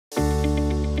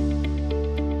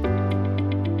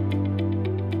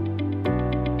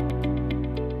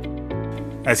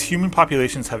As human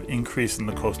populations have increased in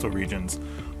the coastal regions,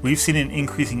 we've seen an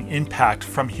increasing impact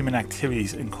from human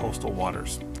activities in coastal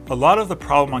waters. A lot of the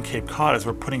problem on Cape Cod is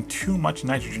we're putting too much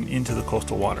nitrogen into the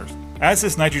coastal waters. As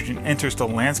this nitrogen enters the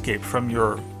landscape from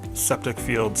your septic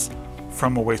fields,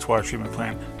 from a wastewater treatment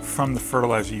plant, from the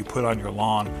fertilizer you put on your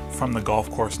lawn, from the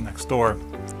golf course next door,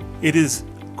 it is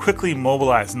quickly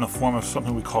mobilized in the form of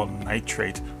something we call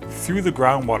nitrate through the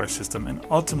groundwater system and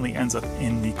ultimately ends up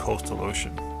in the coastal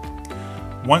ocean.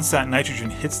 Once that nitrogen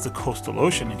hits the coastal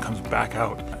ocean and comes back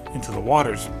out into the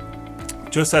waters,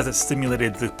 just as it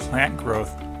stimulated the plant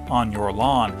growth on your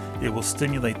lawn, it will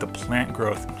stimulate the plant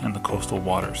growth in the coastal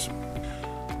waters.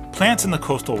 Plants in the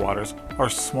coastal waters are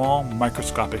small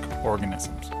microscopic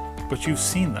organisms, but you've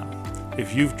seen them.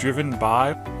 If you've driven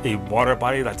by a water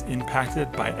body that's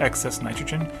impacted by excess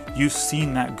nitrogen, you've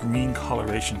seen that green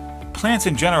coloration. Plants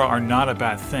in general are not a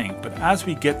bad thing, but as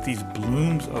we get these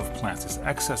blooms of plants, this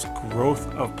excess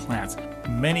growth of plants,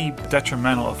 many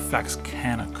detrimental effects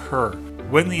can occur.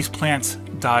 When these plants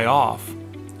die off,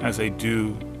 as they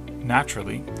do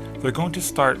naturally, they're going to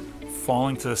start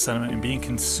falling to the sediment and being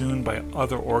consumed by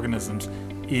other organisms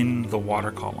in the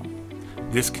water column.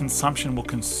 This consumption will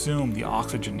consume the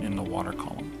oxygen in the water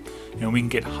column, and we can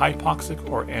get hypoxic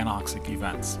or anoxic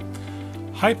events.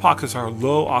 Hypoxic are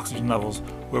low oxygen levels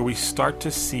where we start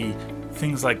to see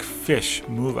things like fish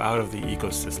move out of the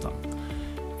ecosystem.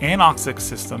 Anoxic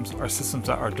systems are systems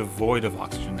that are devoid of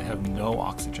oxygen. They have no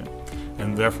oxygen,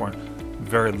 and therefore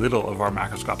very little of our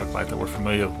macroscopic life that we're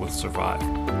familiar with survive.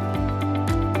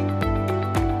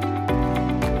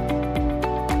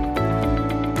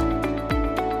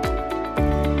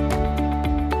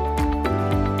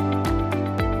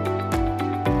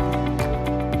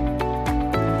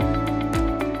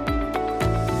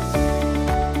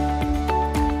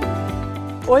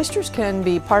 Oysters can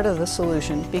be part of the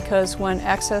solution because when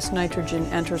excess nitrogen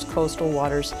enters coastal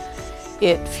waters,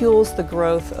 it fuels the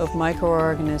growth of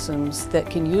microorganisms that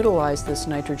can utilize this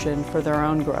nitrogen for their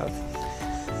own growth.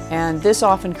 And this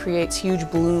often creates huge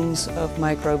blooms of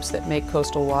microbes that make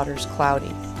coastal waters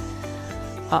cloudy.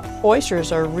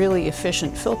 Oysters are really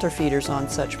efficient filter feeders on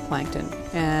such plankton,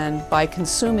 and by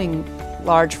consuming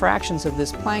large fractions of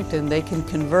this plankton, they can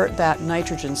convert that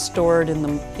nitrogen stored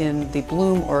in the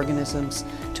bloom organisms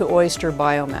to oyster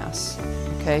biomass,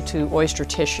 to oyster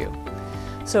tissue.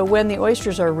 So when the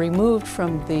oysters are removed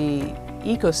from the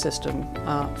ecosystem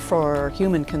for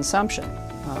human consumption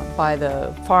by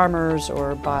the farmers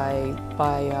or by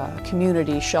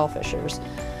community shellfishers,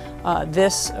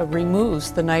 this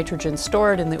removes the nitrogen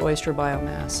stored in the oyster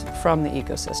biomass from the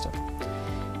ecosystem.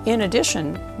 In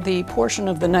addition, the portion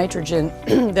of the nitrogen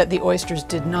that the oysters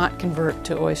did not convert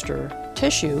to oyster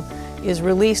tissue is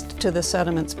released to the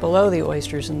sediments below the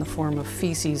oysters in the form of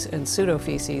feces and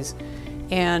pseudofeces,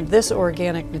 and this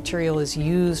organic material is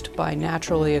used by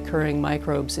naturally occurring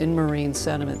microbes in marine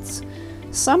sediments.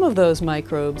 Some of those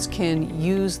microbes can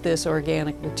use this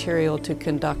organic material to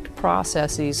conduct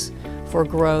processes for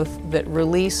growth that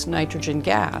release nitrogen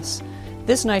gas.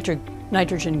 This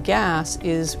nitrogen gas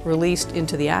is released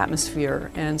into the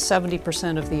atmosphere, and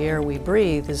 70% of the air we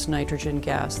breathe is nitrogen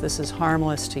gas. This is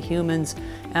harmless to humans,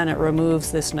 and it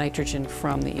removes this nitrogen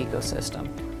from the ecosystem.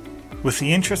 With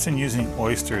the interest in using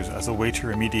oysters as a way to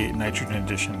remediate nitrogen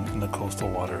addition in the coastal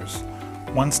waters,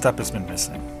 one step has been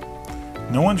missing.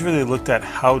 No one's really looked at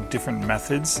how different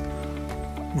methods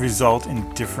result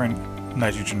in different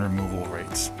nitrogen removal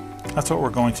rates. That's what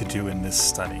we're going to do in this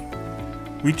study.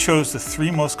 We chose the three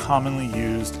most commonly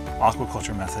used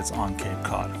aquaculture methods on Cape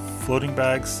Cod: floating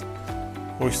bags,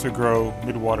 oyster grow,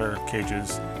 midwater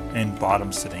cages, and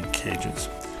bottom sitting cages.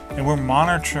 And we're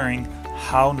monitoring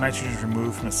how nitrogen is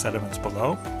removed from the sediments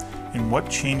below and what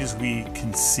changes we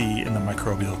can see in the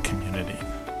microbial community.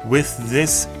 With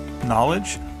this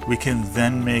knowledge, we can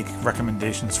then make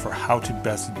recommendations for how to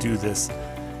best do this,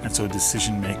 and so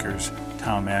decision makers,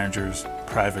 town managers,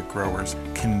 private growers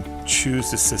can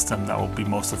choose the system that will be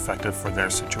most effective for their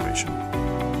situation.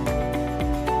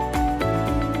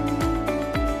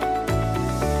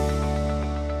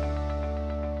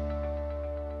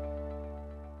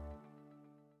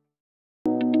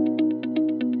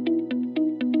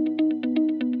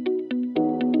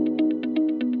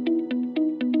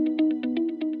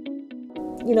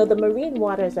 You know, the marine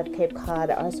waters of Cape Cod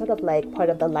are sort of like part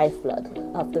of the lifeblood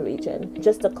of the region.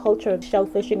 Just the culture of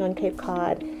shellfishing on Cape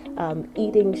Cod,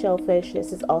 eating shellfish,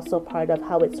 this is also part of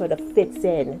how it sort of fits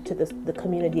in to the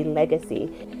community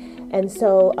legacy. And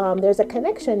so there's a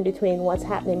connection between what's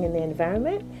happening in the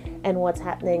environment and what's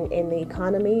happening in the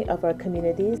economy of our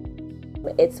communities.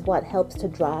 It's what helps to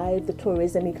drive the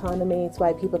tourism economy. It's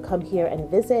why people come here and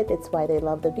visit. It's why they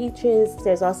love the beaches.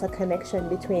 There's also a connection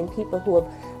between people who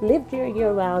have lived here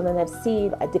year-round and have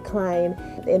seen a decline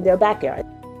in their backyard.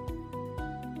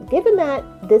 Given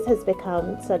that this has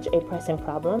become such a pressing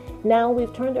problem, now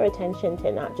we've turned our attention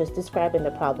to not just describing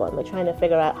the problem, we're trying to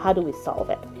figure out how do we solve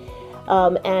it.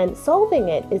 And solving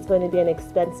it is going to be an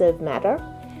expensive matter.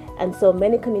 And so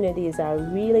many communities are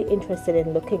really interested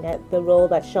in looking at the role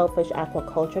that shellfish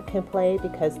aquaculture can play,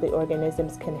 because the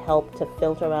organisms can help to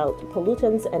filter out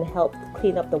pollutants and help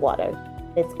clean up the water.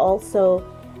 It's also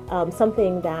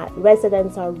something that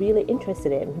residents are really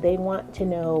interested in. They want to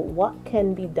know what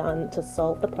can be done to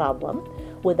solve the problem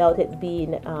without it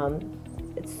being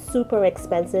super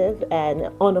expensive and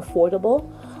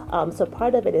unaffordable. So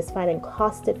part of it is finding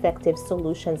cost-effective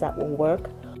solutions that will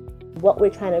work. What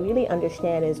we're trying to really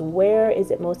understand is where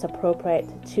is it most appropriate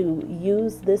to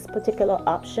use this particular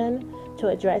option to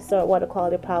address our water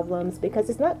quality problems, because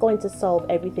it's not going to solve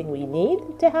everything we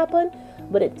need to happen,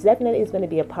 but it definitely is going to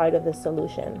be a part of the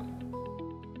solution.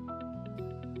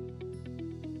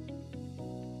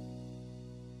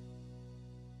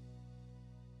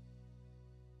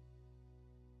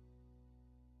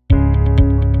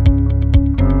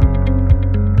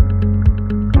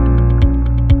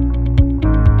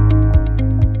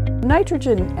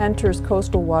 Nitrogen enters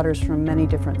coastal waters from many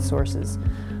different sources.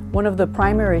 One of the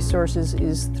primary sources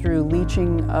is through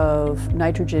leaching of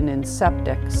nitrogen in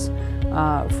septics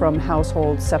from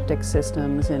household septic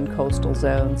systems in coastal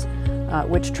zones,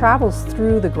 which travels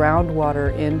through the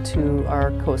groundwater into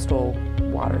our coastal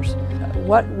waters.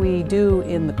 What we do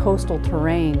in the coastal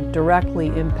terrain directly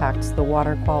impacts the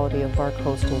water quality of our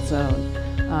coastal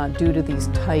zone due to these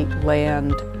tight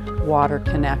land water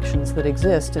connections that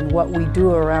exist, and what we do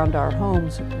around our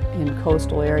homes in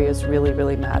coastal areas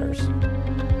really matters.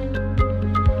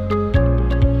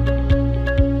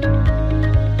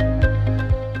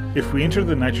 If we enter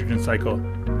the nitrogen cycle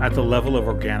at the level of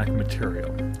organic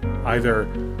material, either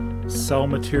cell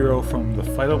material from the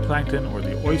phytoplankton or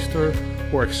the oyster,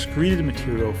 or excreted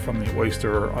material from the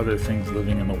oyster or other things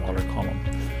living in the water column,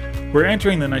 we're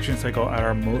entering the nitrogen cycle at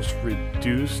our most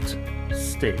reduced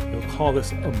state. We'll call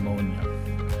this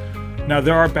ammonia. Now,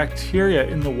 there are bacteria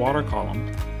in the water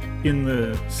column, in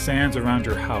the sands around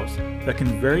your house, that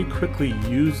can very quickly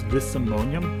use this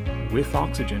ammonium with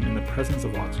oxygen, in the presence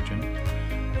of oxygen,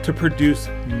 to produce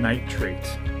nitrate.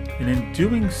 And in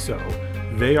doing so,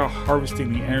 they are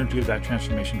harvesting the energy of that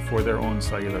transformation for their own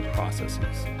cellular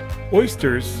processes.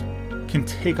 Oysters can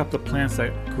take up the plants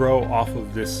that grow off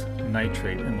of this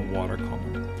nitrate in the water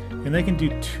column. And they can do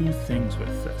two things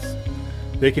with this.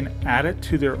 They can add it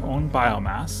to their own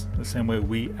biomass, the same way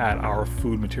we add our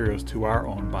food materials to our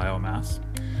own biomass.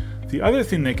 The other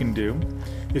thing they can do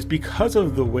is, because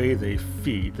of the way they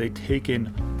feed, they take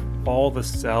in all the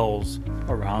cells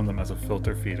around them as a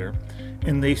filter feeder,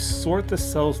 and they sort the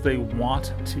cells they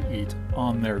want to eat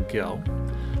on their gill.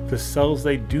 The cells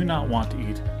they do not want to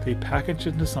eat, they package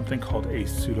into something called a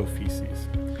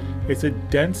pseudofeces. It's a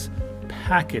dense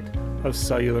packet of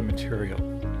cellular material.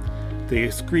 They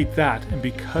excrete that, and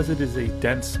because it is a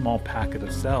dense small packet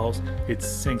of cells, it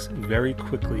sinks very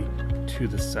quickly to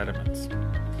the sediments.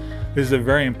 This is a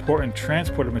very important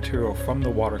transporter material from the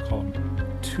water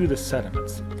column to the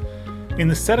sediments. In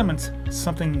the sediments,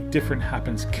 something different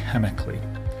happens chemically.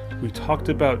 We talked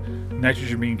about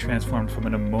nitrogen being transformed from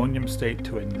an ammonium state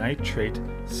to a nitrate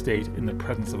state in the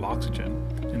presence of oxygen,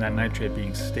 and that nitrate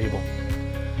being stable.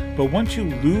 But once you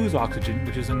lose oxygen,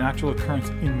 which is a natural occurrence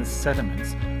in the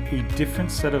sediments, a different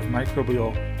set of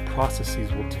microbial processes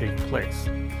will take place.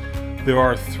 There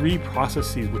are three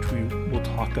processes which we will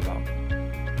talk about.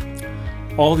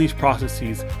 All these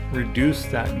processes reduce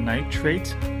that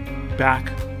nitrate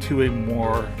back to a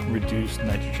more reduced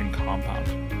nitrogen compound.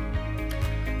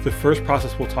 The first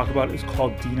process we'll talk about is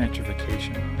called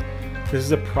denitrification. This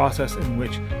is a process in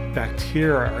which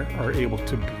bacteria are able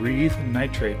to breathe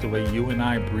nitrate the way you and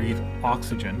I breathe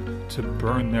oxygen to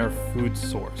burn their food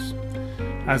source.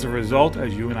 As a result,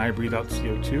 as you and I breathe out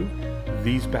CO2,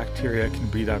 these bacteria can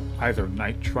breathe out either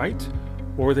nitrite,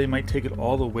 or they might take it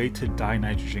all the way to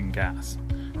dinitrogen gas.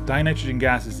 Dinitrogen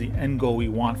gas is the end goal we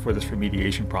want for this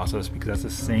remediation process, because that's the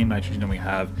same nitrogen we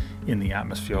have in the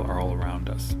atmosphere all around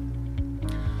us.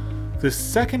 The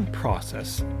second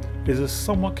process is a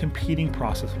somewhat competing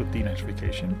process with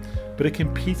denitrification, but it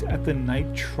competes at the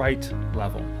nitrite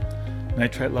level.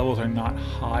 Nitrite levels are not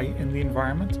high in the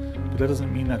environment, but that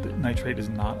doesn't mean that the nitrate is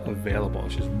not available.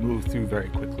 It's just moved through very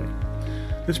quickly.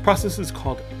 This process is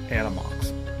called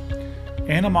anammox.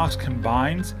 Anammox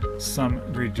combines some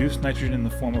reduced nitrogen in the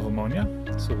form of ammonia,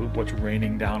 so what's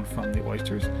raining down from the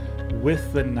oysters,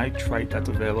 with the nitrite that's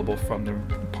available from the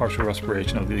partial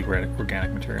respiration of the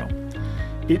organic material.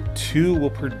 It too will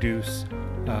produce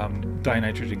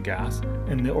dinitrogen gas,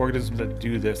 and the organisms that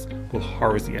do this will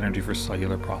harvest the energy for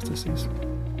cellular processes.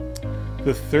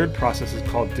 The third process is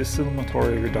called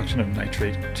distillatory reduction of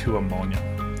nitrate to ammonia.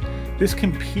 This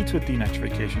competes with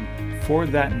denitrification for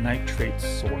that nitrate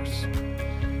source.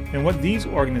 And what these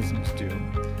organisms do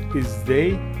is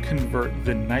they convert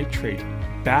the nitrate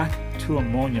back to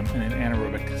ammonium in an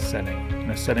anaerobic setting,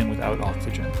 in a setting without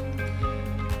oxygen.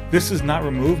 This does not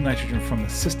remove nitrogen from the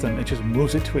system, it just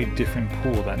moves it to a different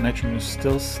pool. That nitrogen is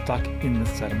still stuck in the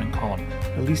sediment column,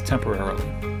 at least temporarily.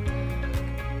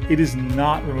 It is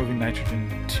not removing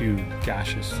nitrogen to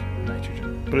gaseous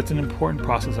nitrogen, but it's an important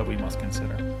process that we must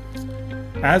consider.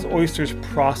 As oysters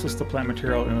process the plant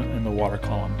material in the water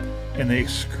column, and they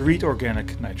excrete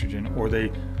organic nitrogen, or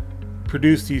they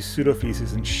produce these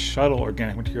pseudofeces and shuttle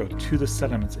organic material to the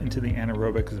sediments into the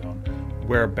anaerobic zone,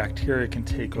 where bacteria can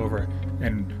take over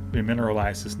and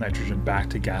remineralize this nitrogen back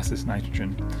to gaseous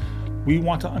nitrogen. We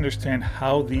want to understand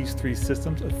how these three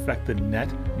systems affect the net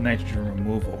nitrogen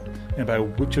removal, and by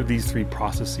which of these three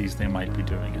processes they might be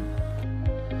doing it.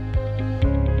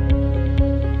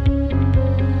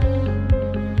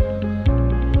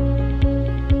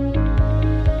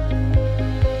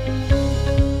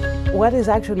 What is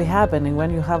actually happening when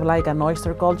you have like an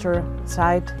oyster culture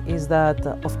site is that,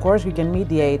 of course, you can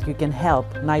mediate, you can help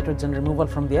nitrogen removal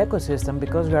from the ecosystem,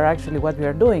 because what we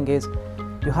are doing is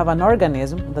you have an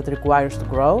organism that requires to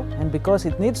grow, and because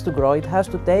it needs to grow, it has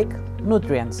to take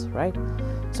nutrients, right?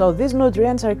 So these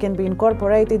nutrients can be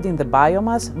incorporated in the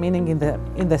biomass, meaning in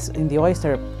the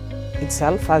oyster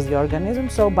itself as the organism.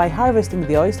 So by harvesting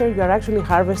the oyster, you are actually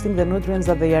harvesting the nutrients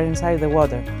that they are inside the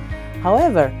water.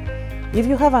 However, if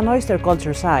you have an oyster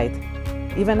culture site,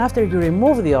 even after you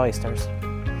remove the oysters,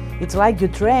 it's like you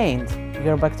trained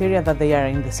your bacteria that they are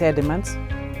in the sediments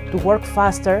to work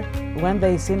faster when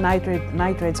they see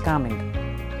nitrates coming.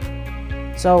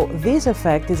 So this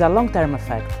effect is a long-term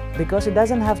effect, because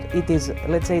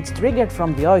let's say it's triggered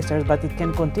from the oysters, but it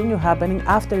can continue happening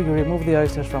after you remove the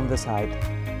oysters from the site.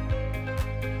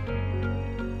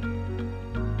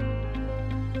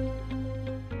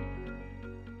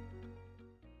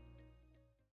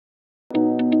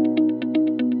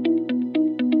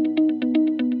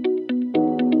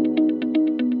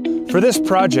 For this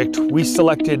project, we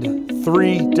selected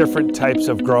 3 different types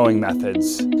of growing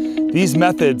methods. These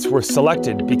methods were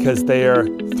selected because they are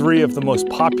 3 of the most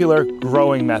popular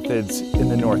growing methods in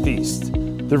the Northeast.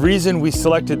 The reason we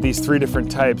selected these 3 different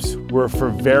types were for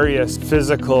various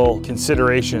physical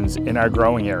considerations in our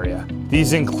growing area.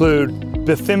 These include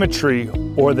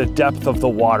bathymetry, or the depth of the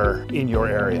water in your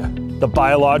area, the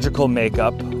biological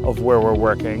makeup of where we're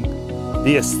working,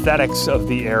 the aesthetics of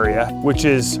the area, which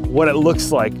is what it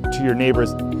looks like to your neighbors,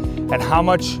 and how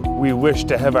much we wish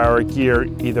to have our gear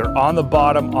either on the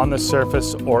bottom, on the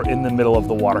surface, or in the middle of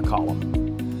the water column.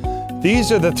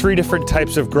 These are the 3 different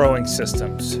types of growing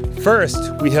systems. First,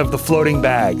 we have the floating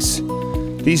bags.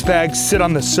 These bags sit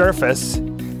on the surface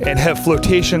and have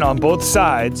flotation on both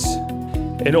sides,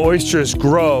 and oysters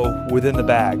grow within the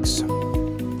bags.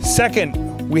 Second,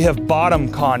 we have bottom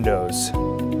condos.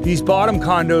 These bottom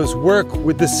condos work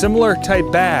with the similar type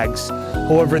bags.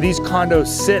 However, these condos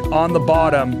sit on the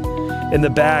bottom and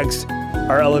the bags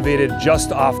are elevated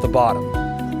just off the bottom.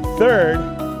 Third,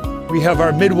 we have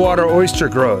our midwater oyster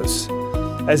grows.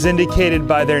 As indicated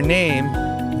by their name,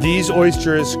 these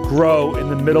oysters grow in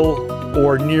the middle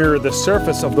or near the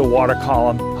surface of the water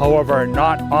column, however,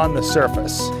 not on the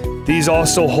surface. These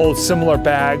also hold similar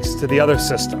bags to the other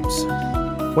systems.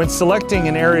 When selecting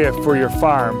an area for your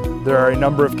farm, there are a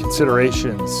number of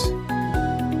considerations.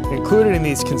 Included in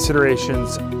these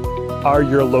considerations are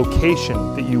your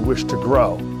location that you wish to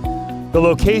grow. The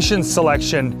location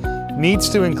selection needs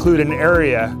to include an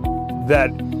area that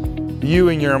you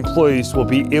and your employees will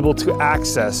be able to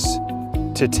access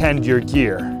to tend your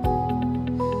gear.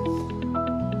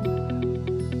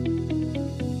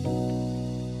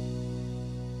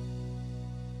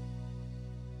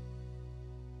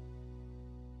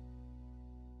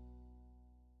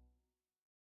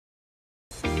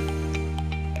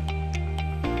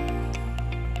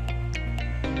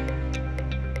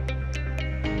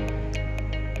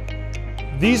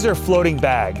 These are floating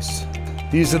bags.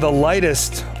 These are the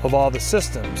lightest of all the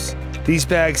systems. These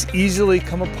bags easily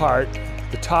come apart,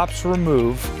 the tops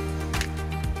remove,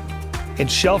 and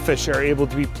shellfish are able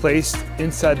to be placed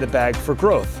inside the bag for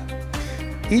growth.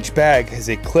 Each bag has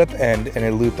a clip end and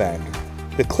a loop end.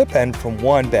 The clip end from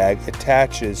one bag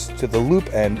attaches to the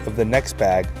loop end of the next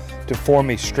bag to form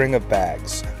a string of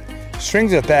bags.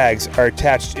 Strings of bags are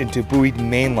attached into buoyed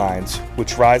main lines,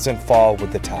 which rise and fall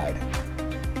with the tide.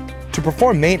 To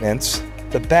perform maintenance,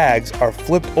 the bags are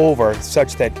flipped over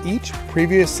such that each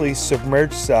previously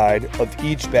submerged side of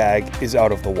each bag is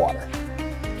out of the water.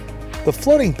 The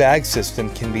floating bag system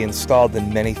can be installed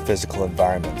in many physical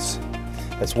environments,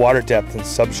 as water depth and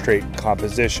substrate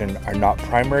composition are not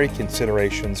primary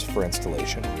considerations for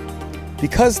installation.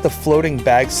 Because the floating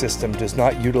bag system does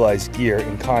not utilize gear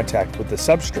in contact with the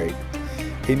substrate,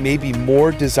 it may be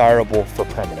more desirable for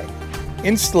permitting.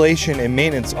 Installation and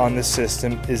maintenance on this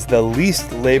system is the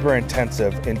least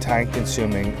labor-intensive and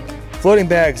time-consuming. Floating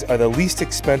bags are the least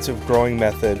expensive growing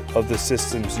method of the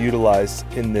systems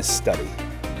utilized in this study.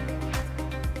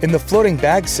 In the floating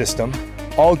bag system,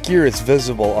 all gear is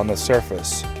visible on the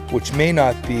surface, which may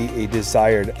not be a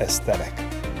desired aesthetic.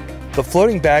 The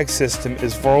floating bag system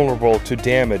is vulnerable to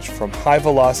damage from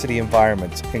high-velocity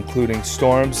environments, including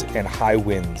storms and high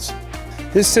winds.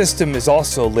 This system is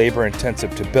also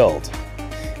labor-intensive to build,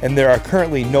 and there are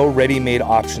currently no ready-made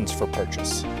options for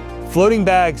purchase. Floating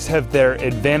bags have their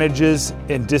advantages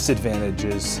and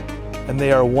disadvantages, and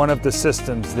they are one of the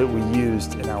systems that we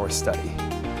used in our study.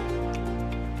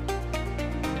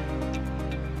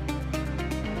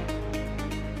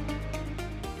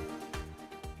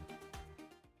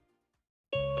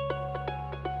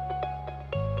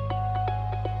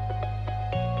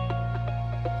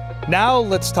 Now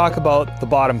let's talk about the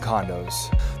bottom condos.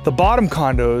 The bottom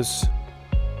condos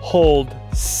hold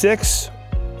 6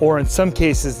 or in some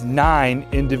cases 9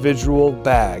 individual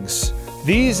bags.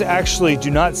 These actually do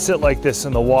not sit like this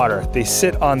in the water. They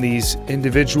sit on these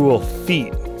individual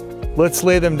feet. Let's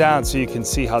lay them down so you can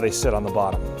see how they sit on the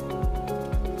bottom.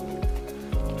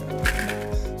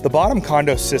 The bottom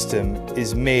condo system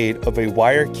is made of a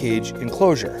wire cage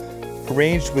enclosure,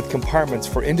 arranged with compartments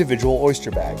for individual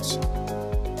oyster bags.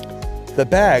 The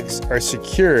bags are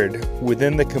secured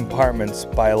within the compartments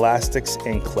by elastics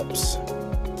and clips.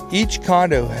 Each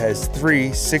condo has 3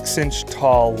 6-inch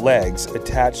tall legs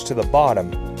attached to the bottom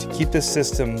to keep the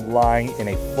system lying in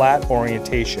a flat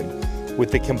orientation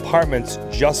with the compartments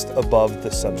just above the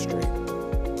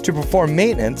substrate. To perform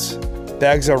maintenance,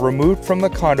 bags are removed from the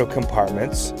condo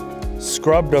compartments,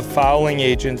 scrubbed of fouling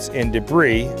agents and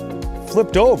debris,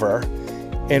 flipped over,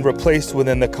 and replaced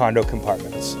within the condo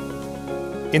compartments.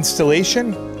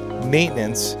 Installation,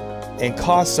 maintenance, and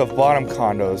costs of bottom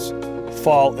condos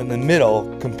fall in the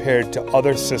middle compared to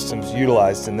other systems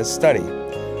utilized in this study.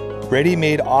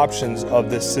 Ready-made options of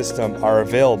this system are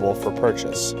available for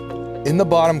purchase. In the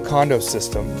bottom condo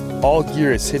system, all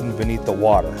gear is hidden beneath the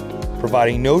water,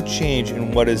 providing no change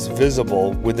in what is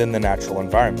visible within the natural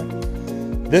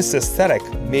environment. This aesthetic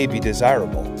may be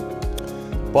desirable.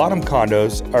 Bottom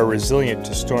condos are resilient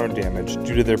to storm damage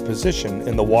due to their position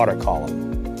in the water column.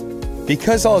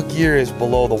 Because all gear is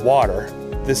below the water,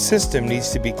 the system needs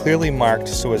to be clearly marked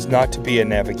so as not to be a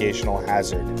navigational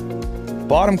hazard.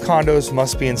 Bottom condos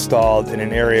must be installed in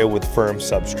an area with firm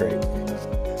substrate.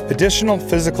 Additional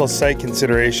physical site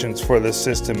considerations for this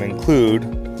system include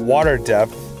water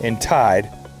depth and tide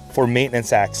for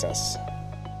maintenance access.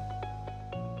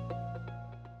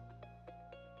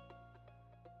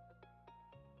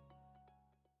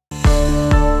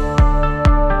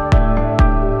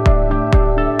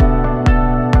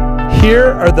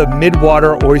 Here are the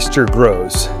midwater oyster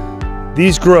grows.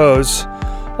 These grows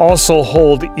also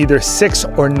hold either 6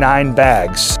 or 9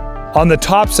 bags. On the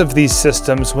tops of these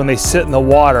systems, when they sit in the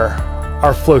water,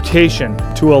 are flotation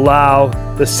to allow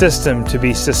the system to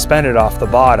be suspended off the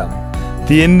bottom.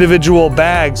 The individual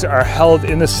bags are held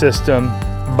in the system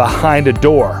behind a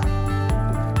door.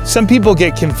 Some people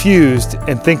get confused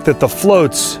and think that the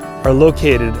floats are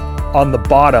located on the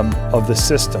bottom of the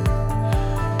system.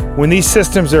 When these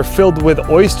systems are filled with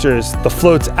oysters, the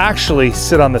floats actually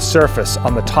sit on the surface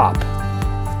on the top.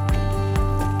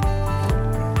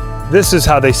 This is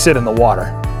how they sit in the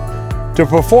water. To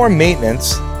perform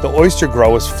maintenance, the oyster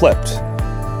grow is flipped,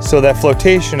 so that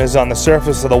flotation is on the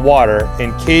surface of the water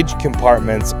and cage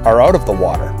compartments are out of the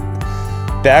water.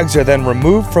 Bags are then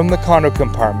removed from the condo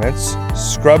compartments,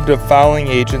 scrubbed of fouling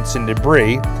agents and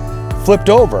debris, flipped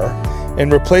over,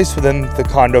 and replaced within the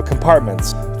condo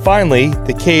compartments. Finally,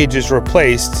 the cage is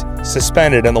replaced,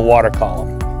 suspended in the water column.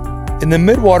 In the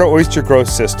midwater oyster growth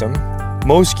system,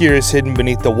 most gear is hidden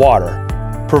beneath the water,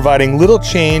 providing little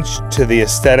change to the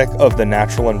aesthetic of the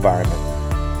natural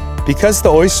environment. Because the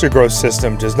oyster growth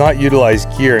system does not utilize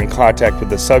gear in contact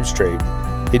with the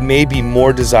substrate, it may be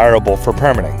more desirable for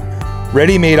permitting.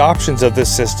 Ready-made options of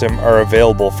this system are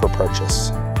available for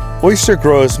purchase. Oyster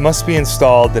grows must be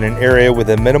installed in an area with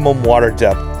a minimum water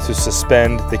depth to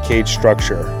suspend the cage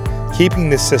structure, keeping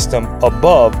the system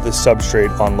above the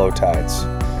substrate on low tides.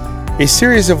 A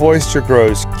series of oyster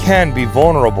grows can be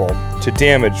vulnerable to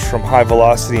damage from high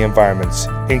velocity environments,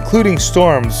 including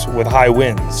storms with high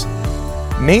winds.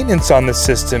 Maintenance on the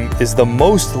system is the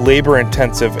most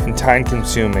labor-intensive and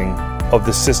time-consuming of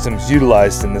the systems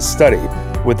utilized in this study,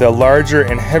 with the larger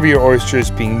and heavier oysters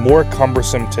being more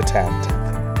cumbersome to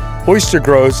tend. Oyster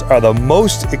grows are the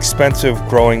most expensive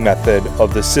growing method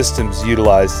of the systems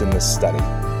utilized in this study.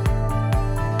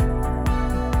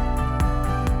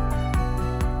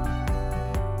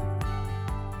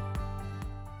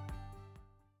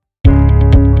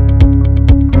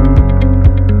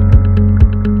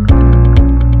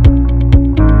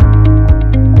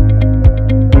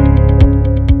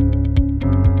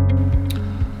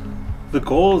 The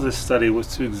goal of this study was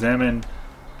to examine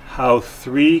how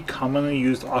 3 commonly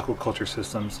used aquaculture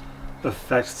systems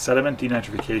affect sediment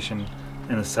denitrification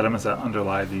in the sediments that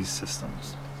underlie these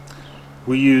systems.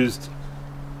 We used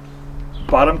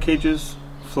bottom cages,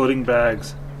 floating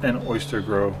bags, and oyster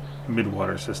grow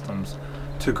midwater systems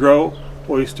to grow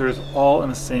oysters all in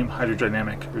the same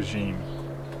hydrodynamic regime.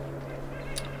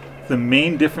 The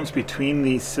main difference between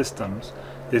these systems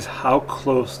is how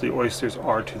close the oysters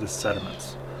are to the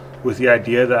sediments, with the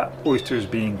idea that oysters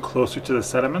being closer to the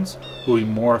sediments will be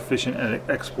more efficient at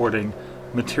exporting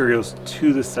materials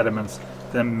to the sediments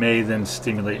that may then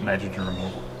stimulate nitrogen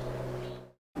removal.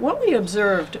 What we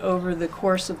observed over the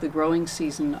course of the growing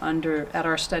season at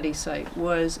our study site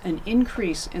was an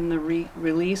increase in the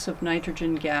release of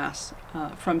nitrogen gas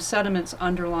from sediments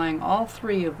underlying all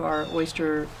 3 of our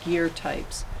oyster gear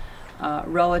types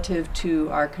relative to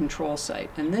our control site.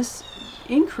 And this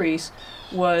increase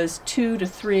was 2 to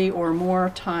 3 or more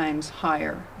times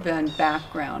higher than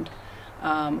background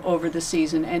over the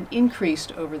season, and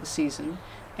increased over the season.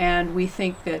 And we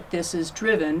think that this is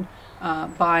driven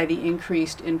by the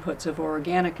increased inputs of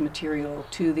organic material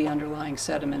to the underlying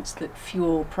sediments that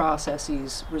fuel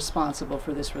processes responsible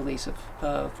for this release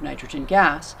of nitrogen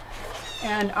gas.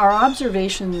 And our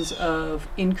observations of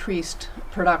increased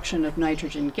production of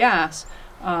nitrogen gas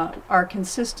are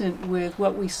consistent with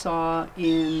what we saw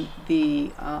in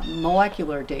the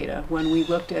molecular data when we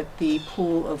looked at the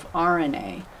pool of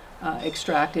RNA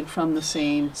extracted from the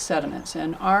same sediments.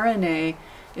 And RNA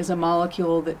is a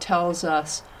molecule that tells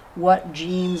us what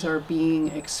genes are being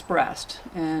expressed.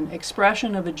 And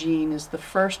expression of a gene is the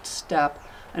first step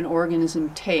an organism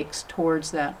takes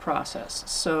towards that process.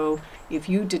 So if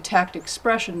you detect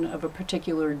expression of a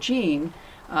particular gene,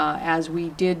 as we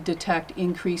did detect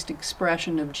increased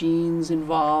expression of genes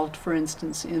involved, for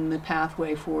instance, in the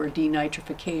pathway for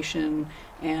denitrification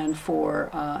and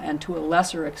to a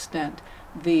lesser extent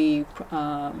the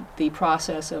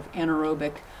process of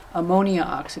anaerobic ammonia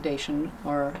oxidation,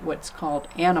 or what's called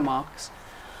anammox.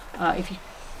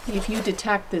 If you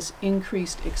detect this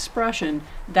increased expression,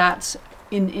 that's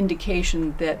an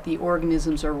indication that the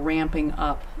organisms are ramping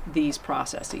up these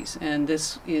processes, and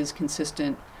this is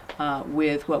consistent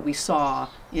with what we saw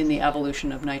in the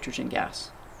evolution of nitrogen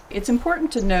gas. It's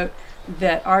important to note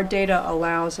that our data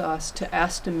allows us to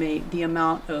estimate the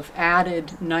amount of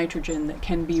added nitrogen that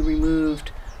can be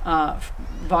removed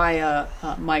via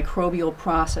microbial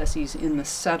processes in the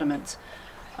sediments.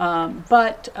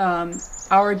 But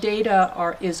our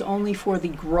data is only for the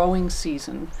growing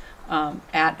season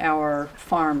at our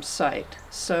farm site.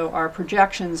 So our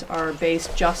projections are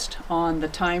based just on the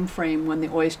time frame when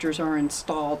the oysters are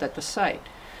installed at the site.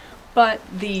 But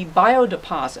the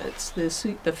biodeposits,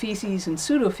 the feces and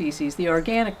pseudofeces, the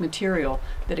organic material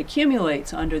that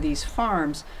accumulates under these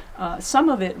farms, some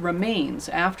of it remains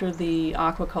after the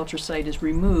aquaculture site is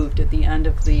removed at the end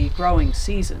of the growing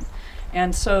season.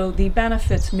 And so the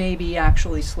benefits may be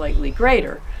actually slightly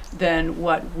greater than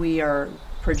what we are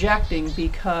projecting,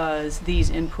 because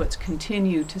these inputs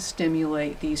continue to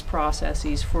stimulate these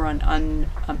processes for an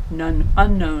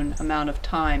unknown amount of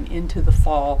time into the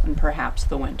fall and perhaps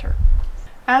the winter.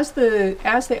 As the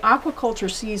aquaculture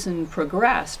season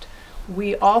progressed,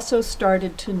 we also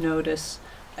started to notice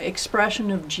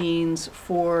expression of genes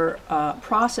for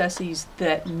processes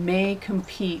that may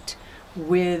compete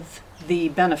with the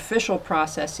beneficial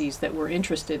processes that we're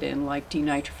interested in, like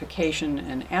denitrification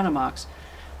and anammox.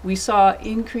 We saw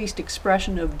increased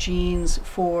expression of genes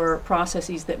for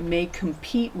processes that may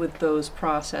compete with those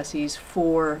processes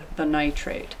for the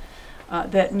nitrate,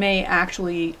 that may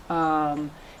actually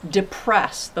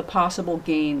depress the possible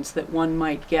gains that one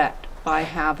might get by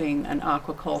having an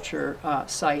aquaculture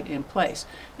site in place.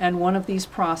 And one of these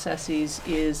processes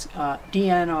is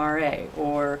DNRA,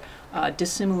 or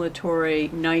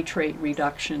dissimilatory nitrate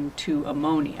reduction to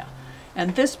ammonia.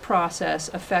 And this process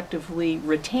effectively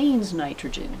retains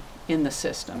nitrogen in the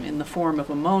system in the form of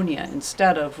ammonia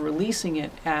instead of releasing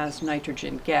it as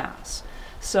nitrogen gas.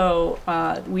 So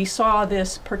we saw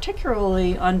this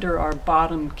particularly under our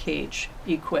bottom cage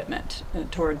equipment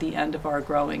toward the end of our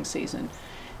growing season.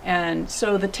 And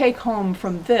so the take home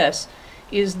from this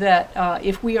is that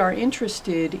if we are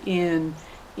interested in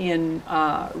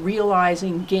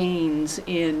realizing gains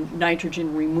in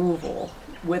nitrogen removal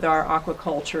with our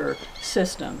aquaculture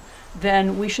system,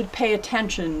 then we should pay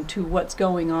attention to what's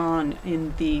going on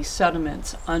in the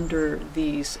sediments under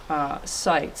these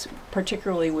sites,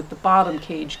 particularly with the bottom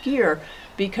cage gear,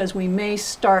 because we may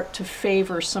start to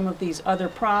favor some of these other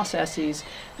processes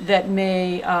that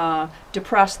may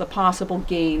depress the possible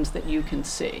gains that you can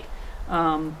see.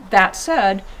 That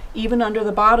said, even under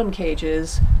the bottom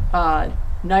cages,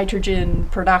 nitrogen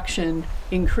production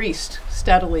increased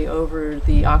steadily over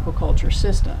the aquaculture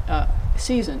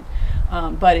season.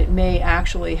 But it may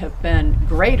actually have been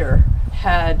greater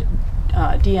had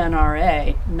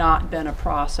DNRA not been a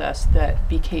process that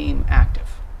became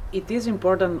active. It is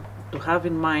important to have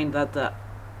in mind that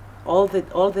all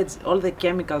the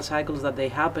chemical cycles that they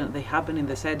happen in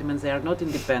the sediments. They are not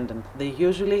independent. They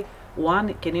usually,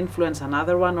 one can influence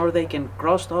another one, or they can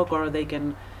crosstalk, or they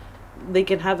can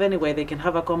have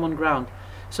a common ground.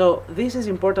 So this is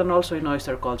important also in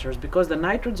oyster cultures, because the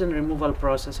nitrogen removal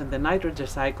process and the nitrogen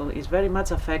cycle is very much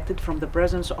affected from the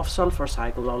presence of sulfur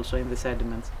cycle also in the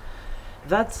sediments.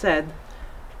 That said,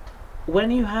 when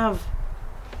the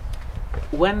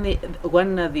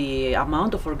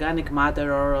amount of organic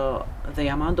matter or the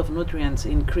amount of nutrients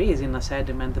increase in a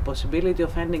sediment, the possibility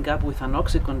of ending up with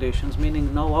anoxic conditions,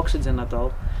 meaning no oxygen at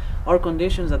all, or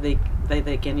conditions that they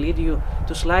can lead you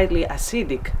to slightly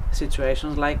acidic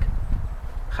situations like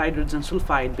hydrogen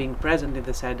sulfide being present in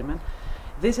the sediment,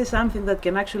 this is something that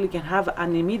can have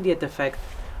an immediate effect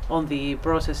on the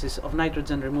processes of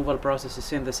nitrogen removal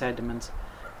processes in the sediments.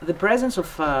 The presence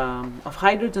of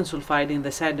hydrogen sulfide in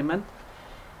the sediment,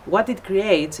 what it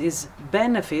creates is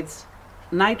benefits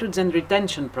nitrogen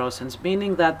retention process,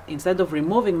 meaning that instead of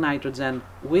removing nitrogen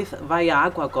via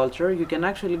aquaculture, you can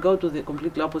actually go to the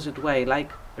completely opposite way,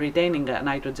 like retaining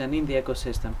nitrogen in the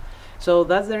ecosystem. So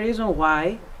that's the reason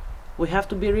why we have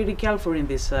to be really careful in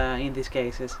these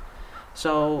cases.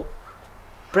 So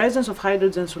presence of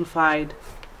hydrogen sulfide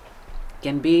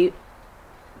can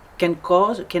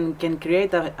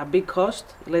create a big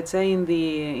cost, let's say in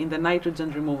the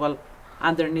nitrogen removal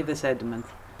underneath the sediment.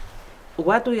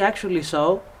 What we actually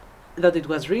saw that it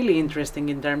was really interesting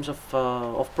in terms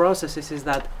of processes is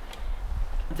that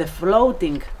the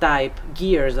floating type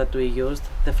gears that we used,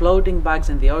 the floating bags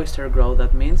and the oyster grow,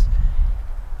 that means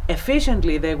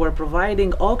efficiently they were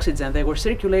providing oxygen, they were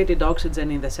circulated oxygen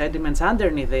in the sediments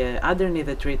underneath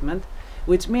the treatment,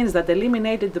 which means that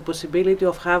eliminated the possibility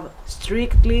of have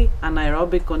strictly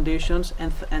anaerobic conditions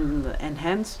and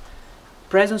hence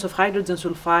presence of hydrogen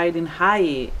sulfide in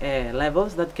high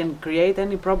levels that can create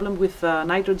any problem with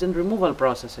nitrogen removal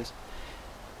processes.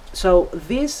 So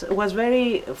this was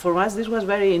for us this was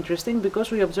very interesting,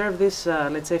 because we observed this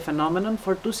let's say phenomenon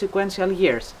for 2 sequential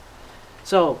years.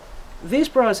 So these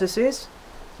processes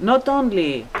not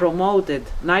only promoted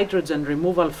nitrogen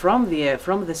removal from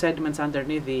the sediments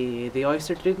underneath the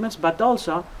oyster treatments, but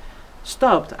also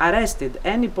arrested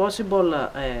any possible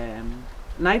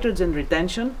nitrogen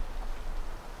retention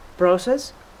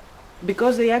process,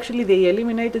 because they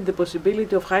eliminated the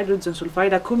possibility of hydrogen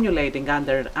sulfide accumulating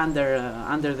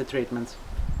under the treatments.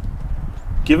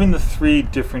 Given the 3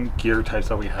 different gear types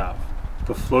that we have,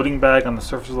 the floating bag on the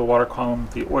surface of the water column,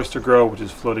 the oyster grow, which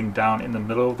is floating down in the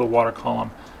middle of the water column,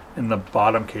 and the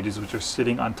bottom cages, which are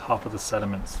sitting on top of the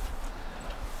sediments,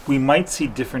 we might see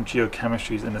different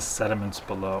geochemistries in the sediments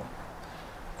below.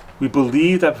 We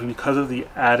believe that because of the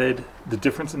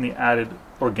difference in the added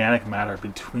organic matter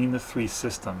between the 3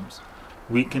 systems,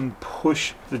 we can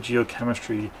push the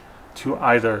geochemistry to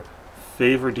either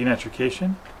favor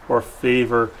denitrification or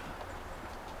favor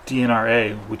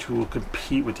DNRA, which will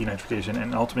compete with denitrification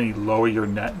and ultimately lower your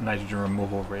net nitrogen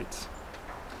removal rates.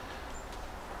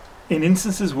 In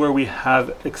instances where we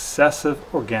have excessive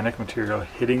organic material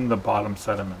hitting the bottom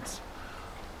sediments,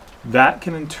 that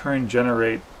can in turn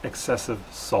generate excessive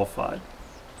sulfide.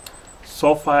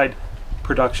 Sulfide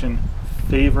production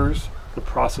favors the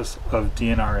process of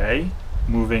DNRA,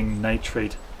 moving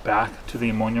nitrate back to the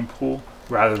ammonium pool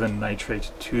rather than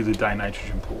nitrate to the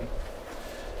dinitrogen pool.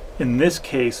 In this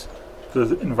case,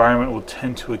 the environment will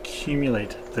tend to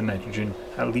accumulate the nitrogen,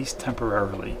 at least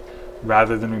temporarily,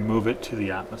 rather than remove it to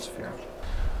the atmosphere.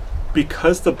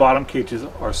 Because the bottom cages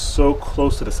are so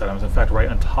close to the sediments, in fact right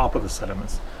on top of the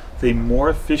sediments, they more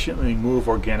efficiently move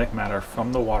organic matter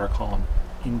from the water column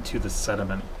into the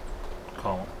sediment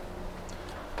column.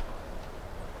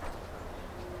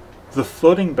 The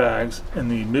floating bags in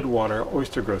the midwater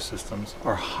oyster growth systems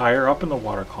are higher up in the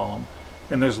water column,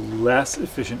 and there's less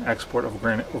efficient export of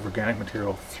organic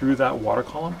material through that water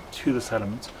column to the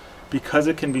sediments. Because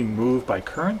it can be moved by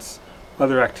currents,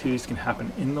 other activities can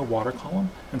happen in the water column,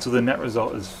 and so the net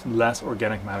result is less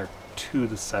organic matter to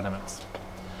the sediments.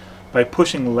 By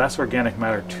pushing less organic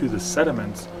matter to the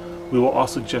sediments, we will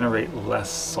also generate less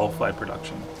sulfide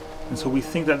production. And so we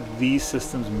think that these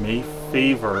systems may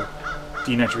favor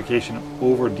denitrification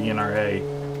over DNRA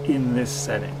in this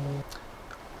setting.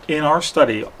 In our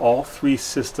study, all three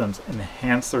systems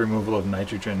enhance the removal of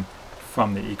nitrogen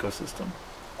from the ecosystem.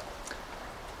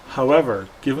 However,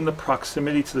 given the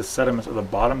proximity to the sediments of the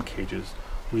bottom cages,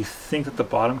 we think that the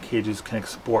bottom cages can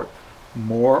export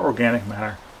more organic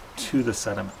matter to the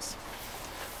sediments.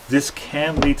 This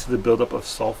can lead to the buildup of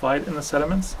sulfide in the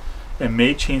sediments and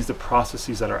may change the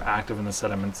processes that are active in the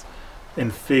sediments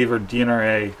and favor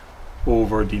DNRA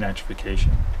over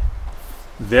denitrification.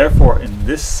 Therefore, in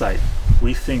this site,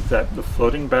 we think that the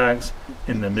floating bags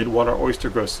in the midwater oyster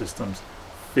growth systems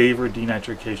favor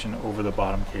denitrification over the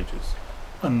bottom cages,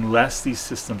 unless these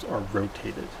systems are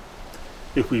rotated.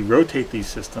 If we rotate these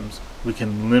systems, we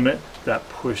can limit that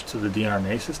push to the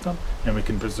DNRA system, and we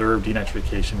can preserve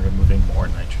denitrification, removing more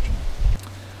nitrogen.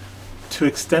 To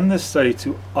extend this study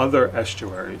to other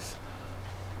estuaries,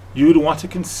 you would want to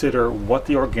consider what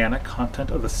the organic content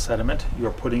of the sediment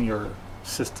you're putting your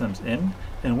systems in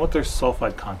and what their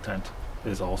sulfide content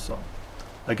is also.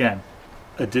 Again,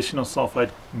 additional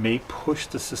sulfide may push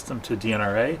the system to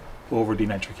DNRA over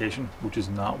denitrification, which is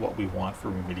not what we want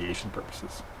for remediation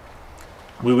purposes.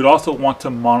 We would also want to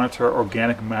monitor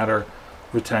organic matter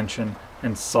retention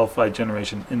and sulfide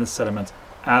generation in the sediments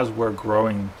as we're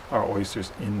growing our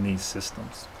oysters in these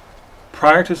systems.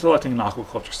 Prior to selecting an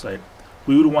aquaculture site,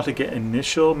 we would want to get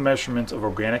initial measurements of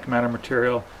organic matter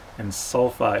material and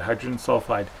sulfide, hydrogen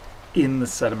sulfide, in the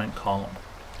sediment column.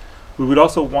 We would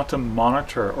also want to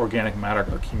monitor organic matter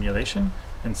accumulation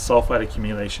and sulfide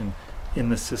accumulation in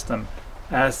the system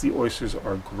as the oysters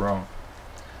are grown.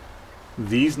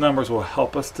 These numbers will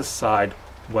help us decide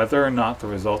whether or not the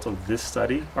results of this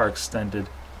study are extended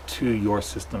to your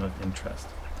system of interest.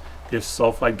 If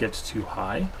sulfide gets too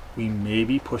high, we may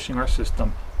be pushing our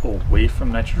system away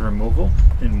from nitrogen removal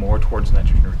and more towards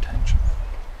nitrogen retention.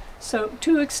 So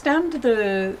to extend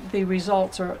the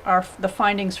results or the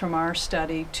findings from our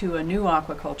study to a new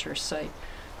aquaculture site,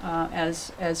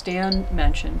 as Dan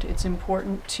mentioned, it's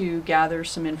important to gather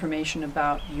some information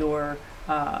about your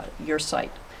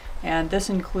site. And this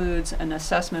includes an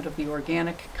assessment of the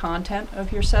organic content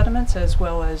of your sediments as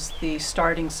well as the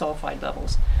starting sulfide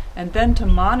levels. And then to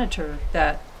monitor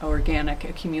that organic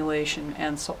accumulation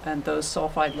and those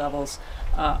sulfide levels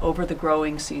over the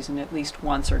growing season at least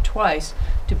once or twice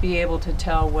to be able to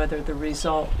tell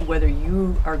whether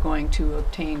you are going to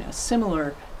obtain a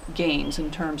similar gains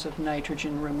in terms of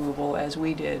nitrogen removal as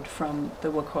we did from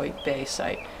the Waquoit Bay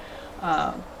site.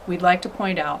 We'd like to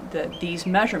point out that these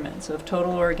measurements of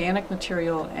total organic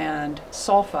material and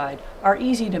sulfide are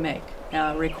easy to make,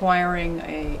 requiring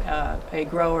a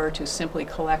grower to simply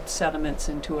collect sediments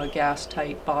into a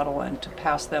gas-tight bottle and to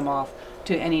pass them off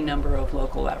to any number of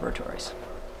local laboratories.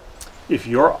 If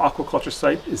your aquaculture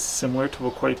site is similar to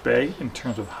Waquoit Bay in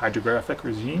terms of hydrographic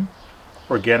regime,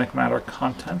 organic matter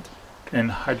content, and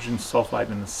hydrogen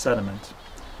sulfide in the sediment,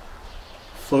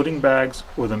 floating bags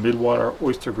or the midwater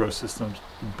oyster growth systems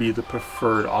would be the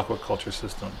preferred aquaculture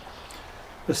system,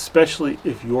 especially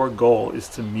if your goal is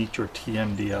to meet your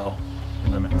TMDL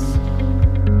limits.